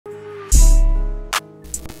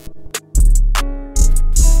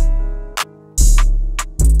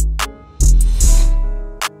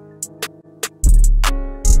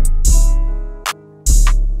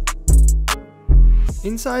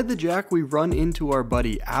Inside the jack, we run into our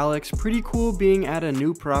buddy Alex. Pretty cool being at a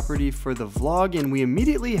new property for the vlog, and we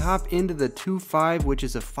immediately hop into the 2-5, which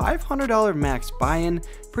is a $500 max buy-in.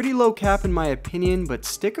 Pretty low cap in my opinion, but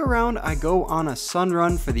stick around, I go on a sun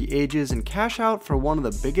run for the ages and cash out for one of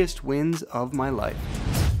the biggest wins of my life.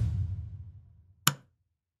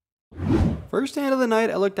 First hand of the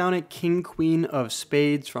night, I look down at King Queen of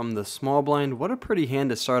Spades from the small blind. What a pretty hand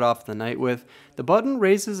to start off the night with. The button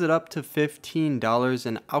raises it up to $15,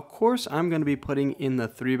 and of course I'm going to be putting in the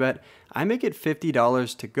 3-bet. I make it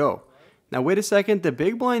 $50 to go. Now wait a second, the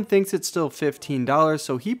big blind thinks it's still $15,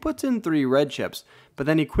 so he puts in 3 red chips, but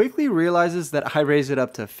then he quickly realizes that I raise it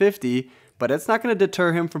up to $50. But it's not going to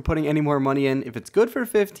deter him from putting any more money in. If it's good for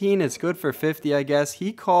 15, it's good for 50, I guess.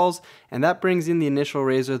 He calls, and that brings in the initial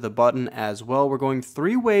raiser, the button, as well. We're going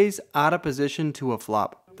 3 ways out of position to a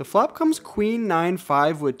flop. The flop comes Queen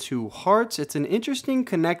 9-5 with 2 hearts. It's an interesting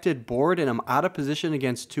connected board, and I'm out of position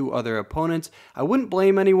against 2 other opponents. I wouldn't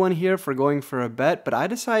blame anyone here for going for a bet, but I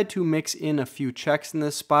decide to mix in a few checks in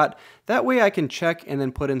this spot. That way I can check and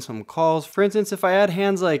then put in some calls. For instance, if I had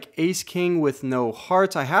hands like Ace-King with no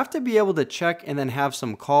hearts, I have to be able to check and then have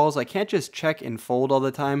some calls. I can't just check and fold all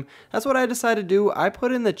the time. That's what I decided to do. I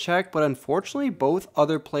put in the check, but unfortunately both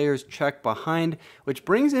other players check behind, which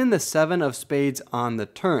brings in the 7 of spades on the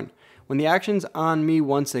turn. When the action's on me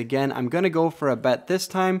once again, I'm going to go for a bet this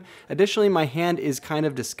time. Additionally, my hand is kind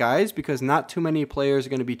of disguised because not too many players are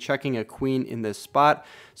going to be checking a queen in this spot.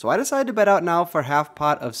 So I decided to bet out now for half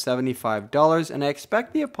pot of $75, and I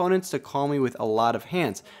expect the opponents to call me with a lot of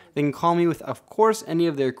hands. They can call me with, of course, any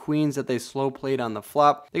of their queens that they slow played on the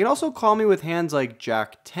flop. They can also call me with hands like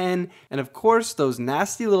Jack 10, and of course, those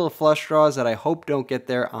nasty little flush draws that I hope don't get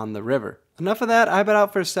there on the river. Enough of that, I bet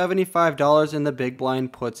out for $75 and the big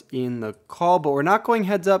blind puts in the call, but we're not going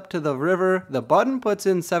heads up to the river. The button puts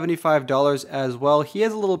in $75 as well. He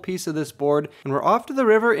has a little piece of this board, and we're off to the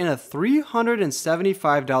river in a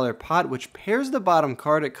 $375 pot, which pairs the bottom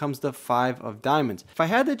card. It comes to 5 of diamonds. If I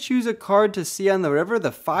had to choose a card to see on the river,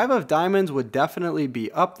 the 5 of diamonds would definitely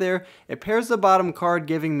be up there. It pairs the bottom card,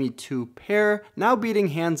 giving me 2 pair, now beating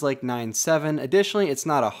hands like 9-7. Additionally, it's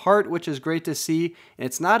not a heart, which is great to see, and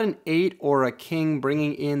it's not an 8 or a king,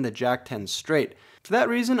 bringing in the Jack 10 straight. For that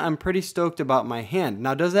reason, I'm pretty stoked about my hand.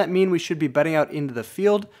 Now, does that mean we should be betting out into the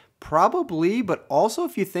field? Probably, but also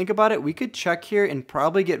if you think about it, we could check here and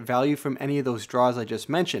probably get value from any of those draws I just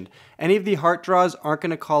mentioned. Any of the heart draws aren't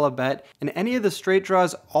going to call a bet, and any of the straight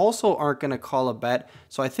draws also aren't going to call a bet.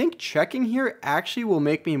 So I think checking here actually will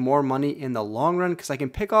make me more money in the long run because I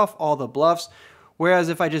can pick off all the bluffs. Whereas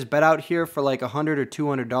if I just bet out here for like $100 or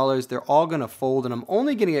 $200, they're all going to fold, and I'm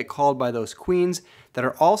only going to get called by those queens that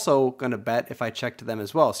are also going to bet if I check to them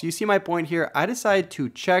as well. So you see my point here. I decide to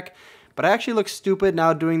check, but I actually look stupid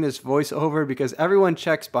now doing this voiceover because everyone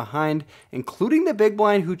checks behind, including the big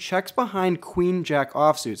blind who checks behind Queen Jack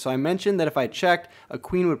offsuit. So I mentioned that if I checked, a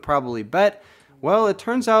queen would probably bet. Well, it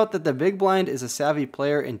turns out that the big blind is a savvy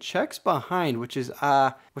player and checks behind, which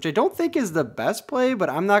I don't think is the best play, but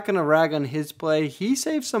I'm not going to rag on his play. He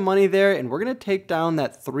saved some money there, and we're going to take down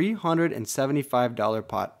that $375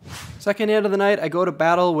 pot. Second hand of the night, I go to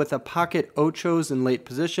battle with a pocket ochos in late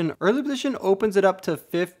position. Early position opens it up to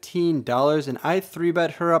 $15, and I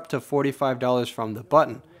 3-bet her up to $45 from the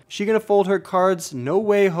button. She gonna fold her cards? No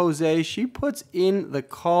way, Jose. She puts in the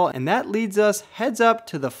call, and that leads us heads up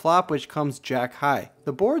to the flop, which comes Jack high.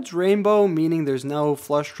 The board's rainbow, meaning there's no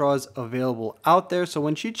flush draws available out there, so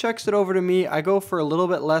when she checks it over to me, I go for a little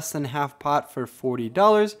bit less than half pot for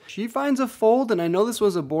 $40. She finds a fold, and I know this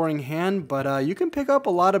was a boring hand, but you can pick up a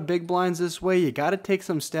lot of big blinds this way. You gotta take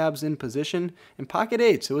some stabs in position, and pocket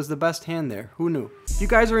eights, it was the best hand there. Who knew? If you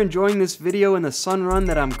guys are enjoying this video and the sun run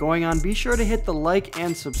that I'm going on, be sure to hit the like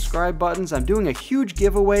and subscribe buttons. I'm doing a huge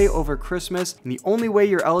giveaway over Christmas, and the only way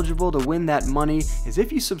you're eligible to win that money is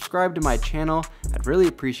if you subscribe to my channel. I'd really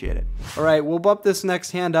appreciate it. Alright, we'll bump this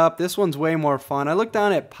next hand up. This one's way more fun. I look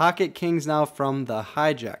down at pocket kings now from the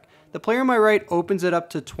hijack. The player on my right opens it up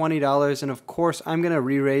to $20, and of course I'm going to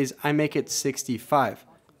re-raise. I make it $65.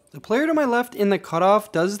 The player to my left in the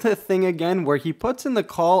cutoff does the thing again where he puts in the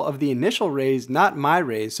call of the initial raise, not my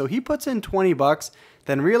raise. So he puts in 20 bucks,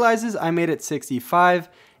 then realizes I made it 65,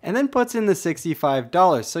 and then puts in the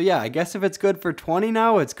 $65. So yeah, I guess if it's good for 20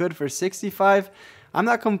 now, it's good for 65. I'm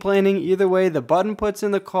not complaining either way. The button puts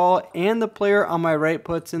in the call and the player on my right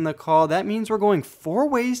puts in the call. That means we're going 4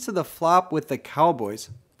 ways to the flop with the Cowboys.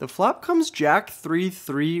 The flop comes Jack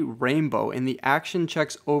 3-3 rainbow, and the action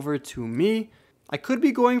checks over to me. I could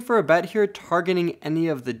be going for a bet here targeting any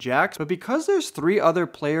of the jacks, but because there's 3 other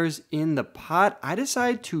players in the pot, I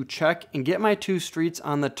decide to check and get my 2 streets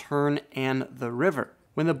on the turn and the river.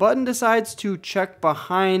 When the button decides to check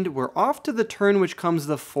behind, we're off to the turn, which comes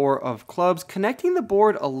the 4 of clubs, connecting the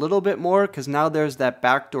board a little bit more because now there's that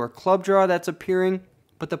backdoor club draw that's appearing.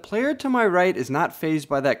 But the player to my right is not fazed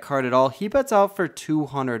by that card at all. He bets out for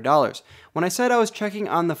 $200. When I said I was checking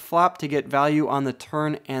on the flop to get value on the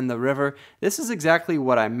turn and the river, this is exactly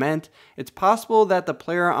what I meant. It's possible that the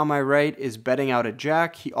player on my right is betting out a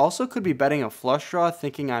jack. He also could be betting a flush draw,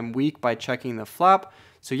 thinking I'm weak by checking the flop.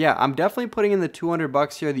 So yeah, I'm definitely putting in the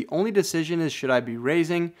 $200 here. The only decision is, should I be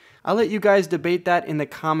raising? I'll let you guys debate that in the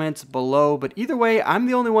comments below, but either way, I'm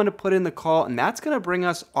the only one to put in the call, and that's going to bring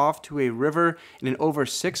us off to a river in an over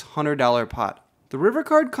 $600 pot. The river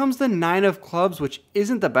card comes the 9 of clubs, which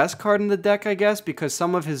isn't the best card in the deck, I guess, because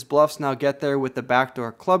some of his bluffs now get there with the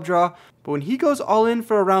backdoor club draw. But when he goes all in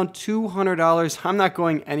for around $200, I'm not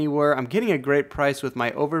going anywhere. I'm getting a great price with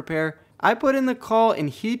my overpair. I put in the call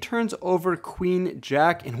and he turns over queen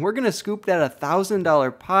jack, and we're going to scoop that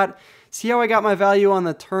 $1,000 pot. See how I got my value on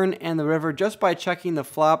the turn and the river just by checking the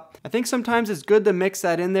flop? I think sometimes it's good to mix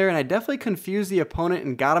that in there, and I definitely confused the opponent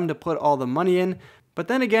and got him to put all the money in. But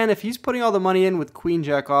then again, if he's putting all the money in with queen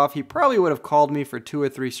jack off, he probably would have called me for 2 or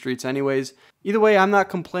 3 streets anyways. Either way, I'm not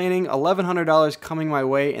complaining. $1,100 coming my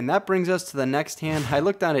way, and that brings us to the next hand. I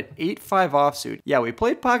looked down at 8-5 offsuit. Yeah, we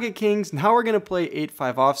played pocket kings. Now we're going to play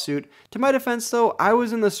 8-5 offsuit. To my defense though, I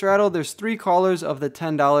was in the straddle. There's 3 callers of the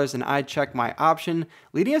 $10, and I check my option,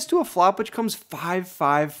 leading us to a flop which comes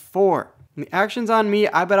 5-5-4. And the action's on me.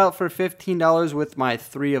 I bet out for $15 with my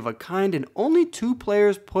 3 of a kind, and only 2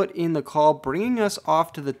 players put in the call, bringing us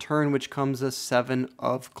off to the turn, which comes a 7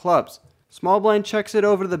 of clubs. Small blind checks it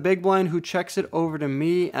over to the big blind, who checks it over to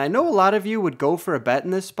me. And I know a lot of you would go for a bet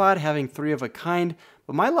in this spot, having 3 of a kind,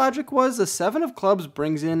 but my logic was the 7 of clubs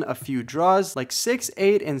brings in a few draws, like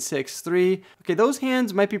 6-8 and 6-3. Okay, those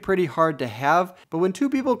hands might be pretty hard to have, but when 2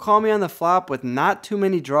 people call me on the flop with not too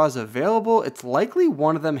many draws available, it's likely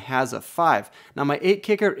one of them has a 5. Now my 8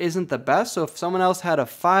 kicker isn't the best, so if someone else had a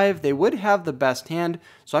 5, they would have the best hand.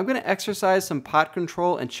 So I'm going to exercise some pot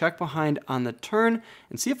control and check behind on the turn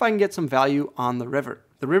and see if I can get some value on the river.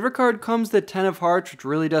 The river card comes the 10 of hearts, which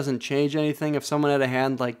really doesn't change anything. If someone had a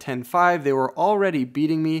hand like 10-5, they were already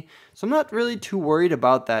beating me, so I'm not really too worried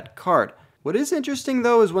about that card. What is interesting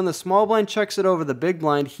though is when the small blind checks it over the big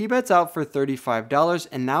blind, he bets out for $35,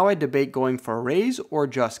 and now I debate going for a raise or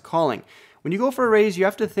just calling. When you go for a raise, you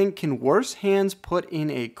have to think, can worse hands put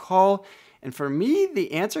in a call? And for me,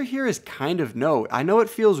 the answer here is kind of no. I know it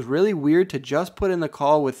feels really weird to just put in the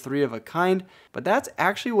call with 3 of a kind, but that's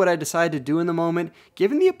actually what I decided to do in the moment,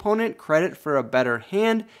 giving the opponent credit for a better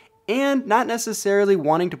hand and not necessarily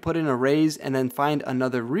wanting to put in a raise and then find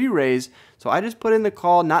another re-raise. So I just put in the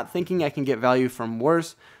call, not thinking I can get value from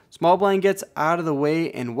worse. Small blind gets out of the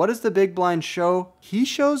way, and what does the big blind show? He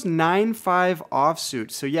shows 9-5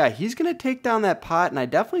 offsuit. So yeah, he's going to take down that pot, and I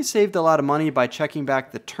definitely saved a lot of money by checking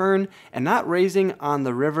back the turn and not raising on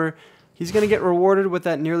the river. He's going to get rewarded with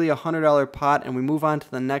that nearly $100 pot, and we move on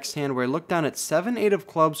to the next hand where I look down at 7-8 of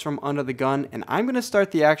clubs from under the gun, and I'm going to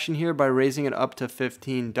start the action here by raising it up to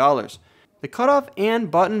 $15. The cutoff and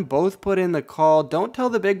button both put in the call. Don't tell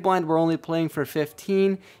the big blind we're only playing for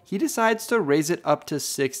 15. He decides to raise it up to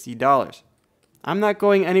 $60. I'm not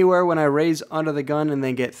going anywhere when I raise under the gun and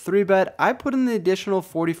then get 3-bet. I put in the additional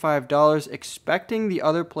 $45, expecting the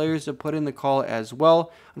other players to put in the call as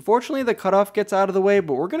well. Unfortunately, the cutoff gets out of the way,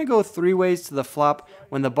 but we're going to go 3 ways to the flop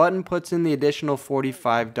when the button puts in the additional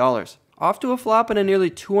 $45. Off to a flop in a nearly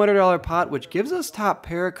 $200 pot, which gives us top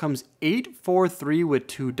pair, comes 8-4-3 with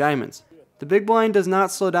 2 diamonds. The big blind does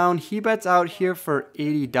not slow down. He bets out here for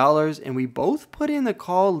 $80, and we both put in the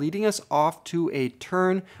call, leading us off to a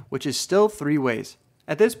turn, which is still 3 ways.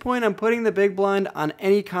 At this point, I'm putting the big blind on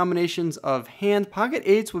any combinations of hands. Pocket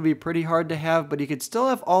 8s would be pretty hard to have, but you could still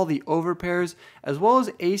have all the overpairs, as well as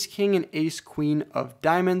ace king and ace queen of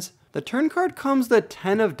diamonds. The turn card comes the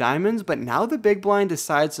 10 of diamonds, but now the big blind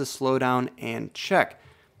decides to slow down and check.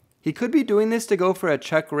 He could be doing this to go for a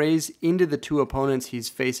check raise into the 2 opponents he's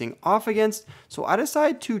facing off against, so I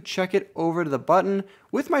decide to check it over to the button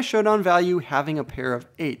with my showdown value having a pair of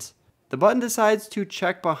 8s. The button decides to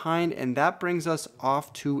check behind, and that brings us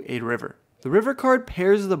off to a river. The river card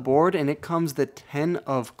pairs the board, and it comes the 10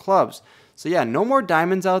 of clubs. So yeah, no more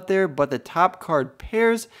diamonds out there, but the top card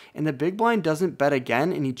pairs, and the big blind doesn't bet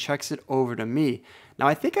again, and he checks it over to me. Now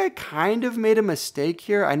I think I kind of made a mistake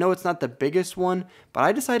here. I know it's not the biggest one, but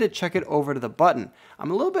I decided to check it over to the button. I'm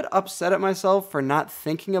a little bit upset at myself for not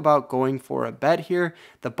thinking about going for a bet here.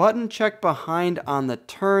 The button checked behind on the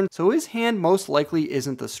turn, so his hand most likely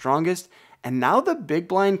isn't the strongest. And now the big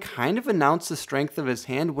blind kind of announced the strength of his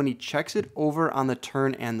hand when he checks it over on the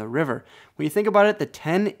turn and the river. When you think about it, the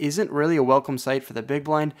 10 isn't really a welcome sight for the big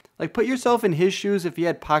blind. Like, put yourself in his shoes if he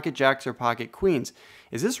had pocket jacks or pocket queens.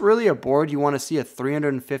 Is this really a board you want to see a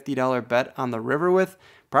 $350 bet on the river with?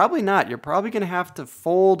 Probably not. You're probably going to have to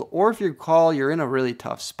fold, or if you call, you're in a really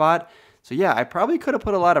tough spot. So yeah, I probably could have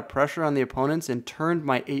put a lot of pressure on the opponents and turned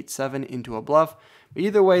my 8-7 into a bluff.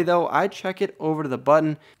 Either way though, I check it over to the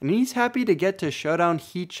button, and he's happy to get to showdown.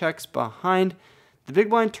 He checks behind. The big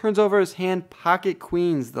blind turns over his hand, pocket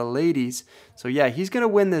queens, the ladies. So yeah, he's going to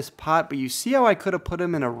win this pot, but you see how I could have put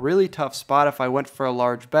him in a really tough spot if I went for a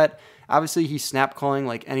large bet. Obviously, he's snap calling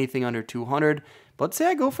like anything under 200, but let's say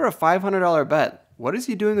I go for a $500 bet. What is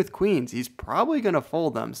he doing with queens? He's probably going to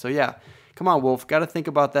fold them. So yeah, come on, Wolf, got to think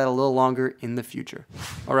about that a little longer in the future.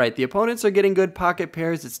 All right, the opponents are getting good pocket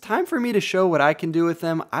pairs. It's time for me to show what I can do with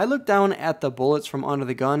them. I look down at the bullets from under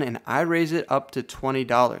the gun and I raise it up to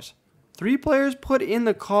 $20. 3 players put in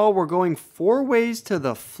the call. We're going 4 ways to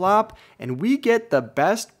the flop, and we get the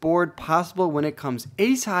best board possible when it comes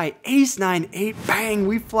ace high, ace 9, 8, bang,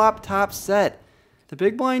 we flop top set. The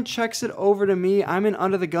big blind checks it over to me. I'm in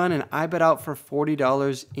under the gun and I bet out for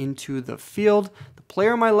 $40 into the field. The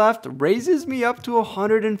player on my left raises me up to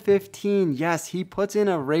 115. Yes, he puts in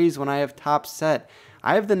a raise when I have top set.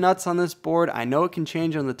 I have the nuts on this board. I know it can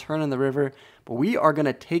change on the turn on the river, but we are going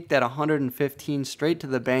to take that 115 straight to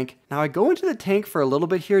the bank. Now I go into the tank for a little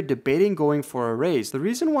bit here, debating going for a raise. The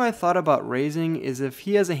reason why I thought about raising is if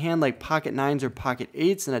he has a hand like pocket 9s or pocket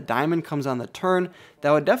 8s and a diamond comes on the turn,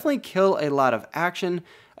 that would definitely kill a lot of action.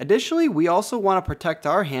 Additionally, we also want to protect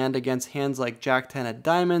our hand against hands like Jack 10 of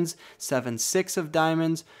diamonds, 7-6 of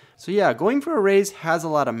diamonds. So yeah, going for a raise has a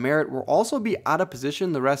lot of merit. We'll also be out of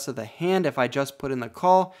position the rest of the hand if I just put in the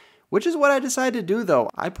call, which is what I decided to do though.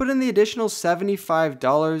 I put in the additional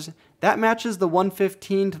 $75. That matches the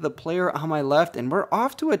 115 to the player on my left, and we're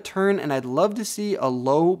off to a turn, and I'd love to see a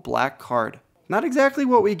low black card. Not exactly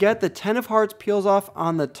what we get. The 10 of hearts peels off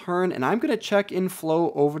on the turn, and I'm going to check in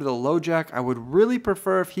flow over to the low jack. I would really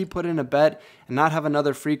prefer if he put in a bet and not have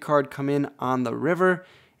another free card come in on the river.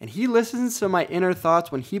 And he listens to my inner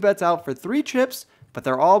thoughts when he bets out for 3 chips, but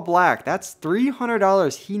they're all black. That's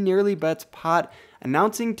 $300. He nearly bets pot,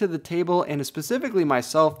 announcing to the table and specifically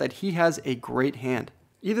myself that he has a great hand.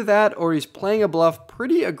 Either that or he's playing a bluff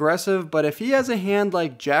pretty aggressive, but if he has a hand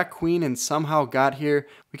like Jack Queen and somehow got here,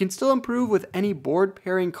 we can still improve with any board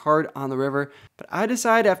pairing card on the river. But I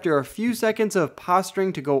decide after a few seconds of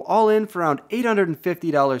posturing to go all in for around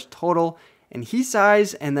 $850 total, and he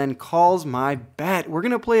sighs and then calls my bet. We're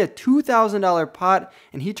going to play a $2,000 pot,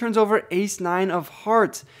 and he turns over ace 9 of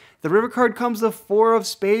hearts. The river card comes the 4 of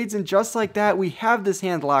spades, and just like that, we have this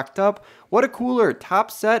hand locked up. What a cooler.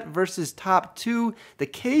 Top set versus top 2. The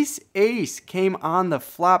case ace came on the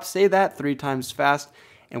flop. Say that 3 times fast.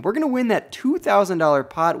 And we're going to win that $2,000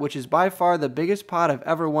 pot, which is by far the biggest pot I've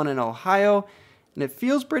ever won in Ohio. And it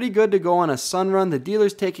feels pretty good to go on a sun run. The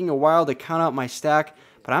dealer's taking a while to count out my stack,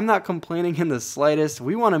 but I'm not complaining in the slightest.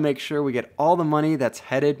 We want to make sure we get all the money that's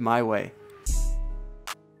headed my way.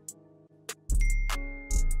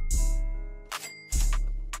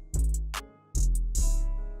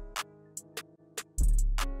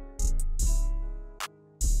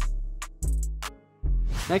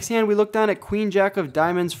 Next hand, we look down at Queen Jack of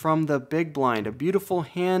diamonds from the big blind. A beautiful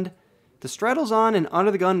hand. The straddle's on, and under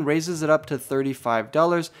the gun raises it up to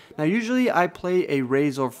 $35. Now usually I play a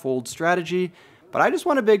raise or fold strategy, but I just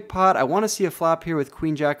want a big pot. I want to see a flop here with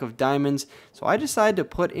Queen Jack of diamonds, so I decide to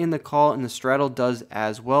put in the call, and the straddle does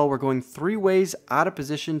as well. We're going 3 ways out of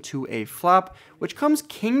position to a flop, which comes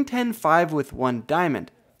King 10-5 with 1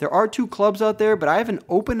 diamond. There are 2 clubs out there, but I have an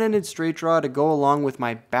open-ended straight draw to go along with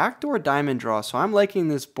my backdoor diamond draw, so I'm liking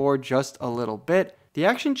this board just a little bit. The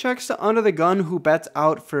action checks to under the gun, who bets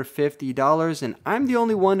out for $50, and I'm the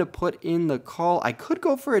only one to put in the call. I could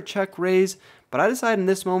go for a check raise, but I decided in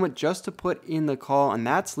this moment just to put in the call, and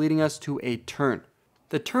that's leading us to a turn.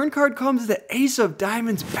 The turn card comes the ace of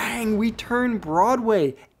diamonds. Bang! We turn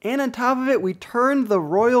Broadway. And on top of it, we turn the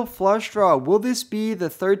royal flush draw. Will this be the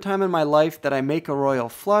 3rd time in my life that I make a royal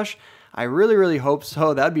flush? I really hope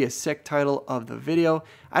so. That'd be a sick title of the video.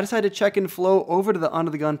 I decided to check in flow over to the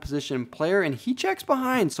under the gun position player, and he checks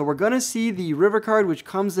behind. So we're going to see the river card, which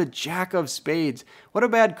comes the Jack of spades. What a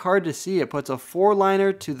bad card to see. It puts a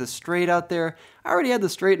 4-liner to the straight out there. I already had the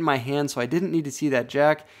straight in my hand, so I didn't need to see that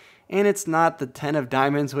Jack. and it's not the 10 of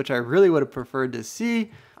diamonds, which I really would have preferred to see.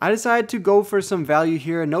 I decided to go for some value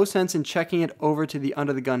here. No sense in checking it over to the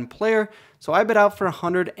under the gun player. So I bet out for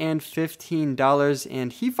 $115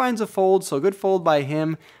 and he finds a fold. So good fold by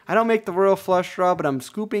him. I don't make the royal flush draw, but I'm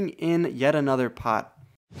scooping in yet another pot.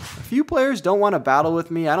 A few players don't want to battle with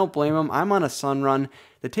me. I don't blame them. I'm on a sun run.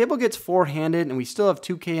 The table gets four-handed and we still have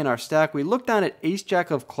 2K in our stack. We look down at ace jack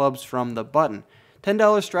of clubs from the button.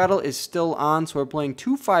 $10 straddle is still on, so we're playing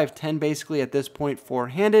 2-5-10 basically at this point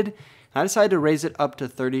four-handed. I decided to raise it up to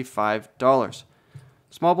 $35.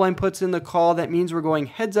 Small blind puts in the call. That means we're going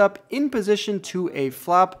heads up in position to a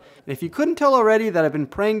flop. And if you couldn't tell already that I've been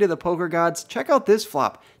praying to the poker gods, check out this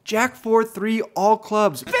flop. Jack 4-3 all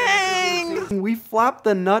clubs. Bang! We flopped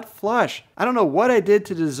the nut flush. I don't know what I did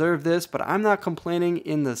to deserve this, but I'm not complaining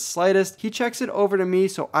in the slightest. He checks it over to me,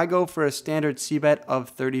 so I go for a standard c-bet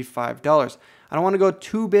of $35. I don't want to go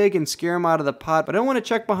too big and scare him out of the pot, but I don't want to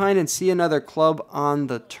check behind and see another club on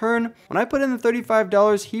the turn. When I put in the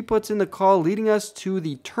 $35, he puts in the call, leading us to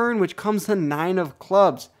the turn, which comes the 9 of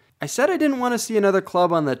clubs. I said I didn't want to see another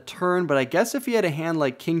club on the turn, but I guess if he had a hand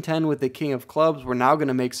like King 10 with the King of clubs, we're now going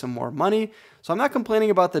to make some more money. So I'm not complaining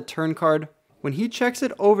about the turn card. When he checks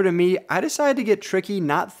it over to me, I decide to get tricky,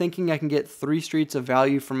 not thinking I can get 3 streets of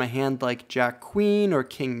value from a hand like Jack Queen or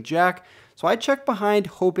King Jack. So I check behind,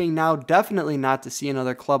 hoping now definitely not to see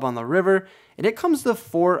another club on the river, and it comes the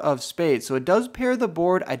 4 of spades. So it does pair the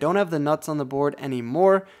board. I don't have the nuts on the board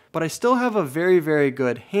anymore, but I still have a very, very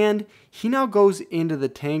good hand. He now goes into the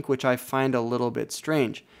tank, which I find a little bit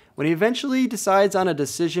strange. When he eventually decides on a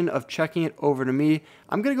decision of checking it over to me,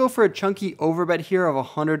 I'm going to go for a chunky overbet here of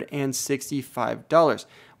 $165.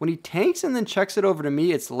 When he tanks and then checks it over to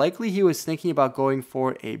me, it's likely he was thinking about going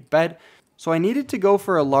for a bet. So I needed to go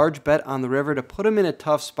for a large bet on the river to put him in a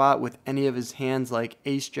tough spot with any of his hands like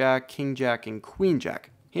ace jack, king jack, and queen jack.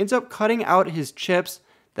 He ends up cutting out his chips,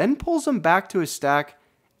 then pulls them back to his stack,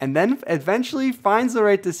 and then eventually finds the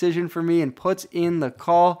right decision for me and puts in the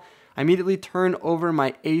call. I immediately turn over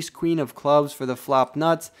my ace queen of clubs for the flop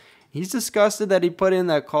nuts. He's disgusted that he put in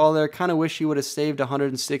that call there. Kind of wish he would have saved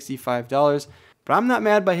 $165. But I'm not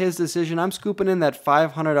mad by his decision. I'm scooping in that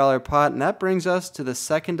 $500 pot, and that brings us to the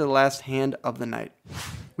second to last hand of the night.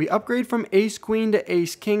 We upgrade from ace queen to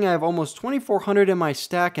ace king. I have almost 2,400 in my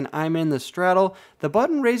stack, and I'm in the straddle. The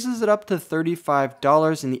button raises it up to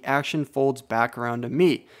 $35, and the action folds back around to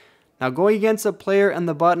me. Now, going against a player and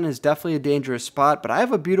the button is definitely a dangerous spot, but I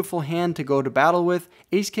have a beautiful hand to go to battle with,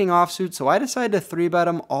 ace king offsuit, so I decided to 3-bet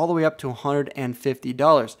him all the way up to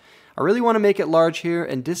 $150. I really want to make it large here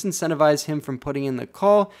and disincentivize him from putting in the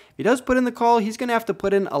call. If he does put in the call, he's going to have to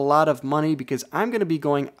put in a lot of money because I'm going to be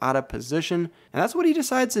going out of position. And that's what he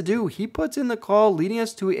decides to do. He puts in the call, leading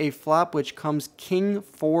us to a flop which comes king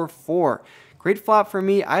 4-4. Great flop for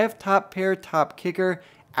me. I have top pair, top kicker,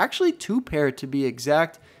 actually 2 pair to be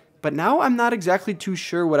exact. But now I'm not exactly too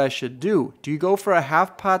sure what I should do. Do you go for a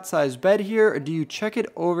half pot size bet here, or do you check it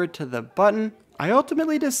over to the button? I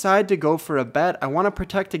ultimately decide to go for a bet. I want to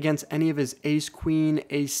protect against any of his ace queen,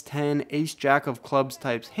 ace 10, ace jack of clubs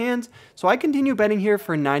types hands, so I continue betting here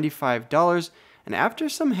for $95, and after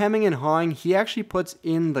some hemming and hawing, he actually puts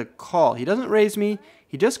in the call. He doesn't raise me,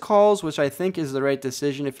 he just calls, which I think is the right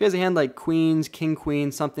decision. If he has a hand like queens, king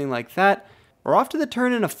queen, something like that, we're off to the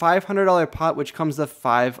turn in a $500 pot, which comes the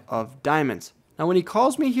 5 of diamonds. Now when he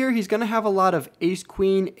calls me here, he's going to have a lot of ace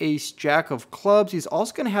queen, ace jack of clubs. He's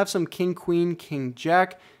also going to have some king queen, king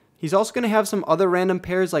jack. He's also going to have some other random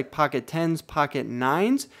pairs like pocket 10s, pocket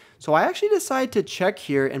 9s. So I actually decide to check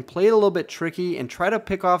here and play it a little bit tricky and try to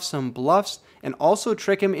pick off some bluffs and also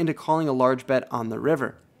trick him into calling a large bet on the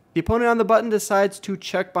river. The opponent on the button decides to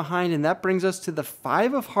check behind, and that brings us to the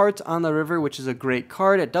 5 of hearts on the river, which is a great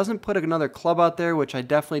card. It doesn't put another club out there, which I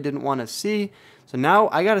definitely didn't want to see. So now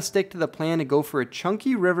I got to stick to the plan and go for a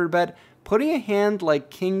chunky river bet, putting a hand like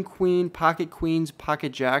king, queen, pocket queens,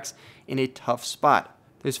 pocket jacks in a tough spot.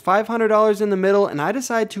 There's $500 in the middle, and I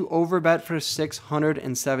decide to overbet for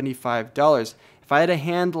 $675. If I had a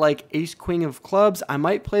hand like ace queen of clubs, I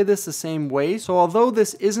might play this the same way. So although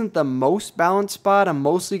this isn't the most balanced spot, I'm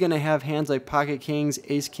mostly going to have hands like pocket kings,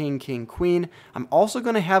 ace king, king queen. I'm also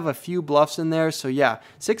going to have a few bluffs in there. So yeah,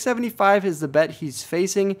 $675 is the bet he's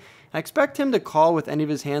facing. I expect him to call with any of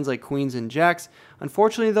his hands like queens and jacks.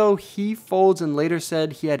 Unfortunately though, he folds and later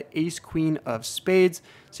said he had ace queen of spades.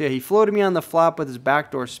 So yeah, he floated me on the flop with his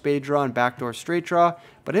backdoor spade draw and backdoor straight draw.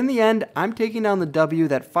 But in the end, I'm taking down the W.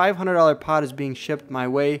 That $500 pot is being shipped my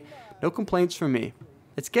way. No complaints from me.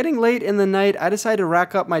 It's getting late in the night. I decide to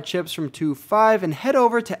rack up my chips from 2-5 and head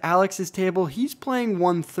over to Alex's table. He's playing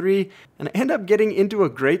 1-3, and I end up getting into a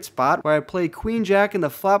great spot where I play queen jack and the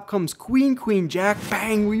flop comes queen, queen jack.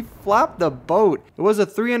 Bang, we flop the boat. It was a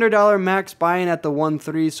 $300 max buy-in at the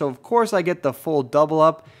 1-3, so of course I get the full double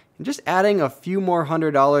up and just adding a few more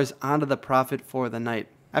 $100 onto the profit for the night.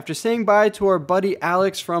 After saying bye to our buddy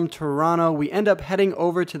Alex from Toronto, we end up heading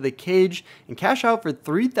over to the cage and cash out for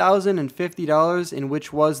 $3,050, in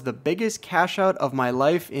which was the biggest cash out of my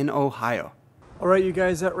life in Ohio. Alright you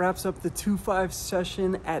guys, that wraps up the 2-5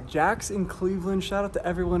 session at Jack's in Cleveland. Shout out to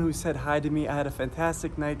everyone who said hi to me. I had a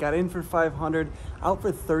fantastic night, got in for 500, out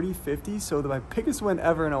for 30.50, so my biggest win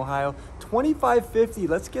ever in Ohio. 25.50,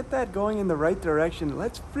 let's get that going in the right direction.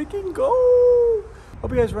 Let's freaking go! Hope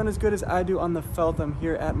you guys run as good as I do on the felt. I'm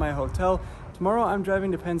here at my hotel. Tomorrow I'm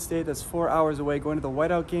driving to Penn State, that's 4 hours away, going to the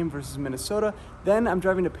whiteout game versus Minnesota. Then I'm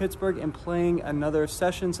driving to Pittsburgh and playing another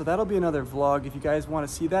session, so that'll be another vlog. If you guys want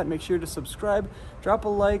to see that, make sure to subscribe, drop a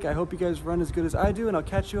like. I hope you guys run as good as I do, and I'll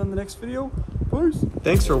catch you on the next video. Peace!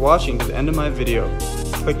 Thanks for watching to the end of my video.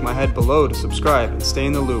 Click my head below to subscribe and stay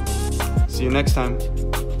in the loop. See you next time.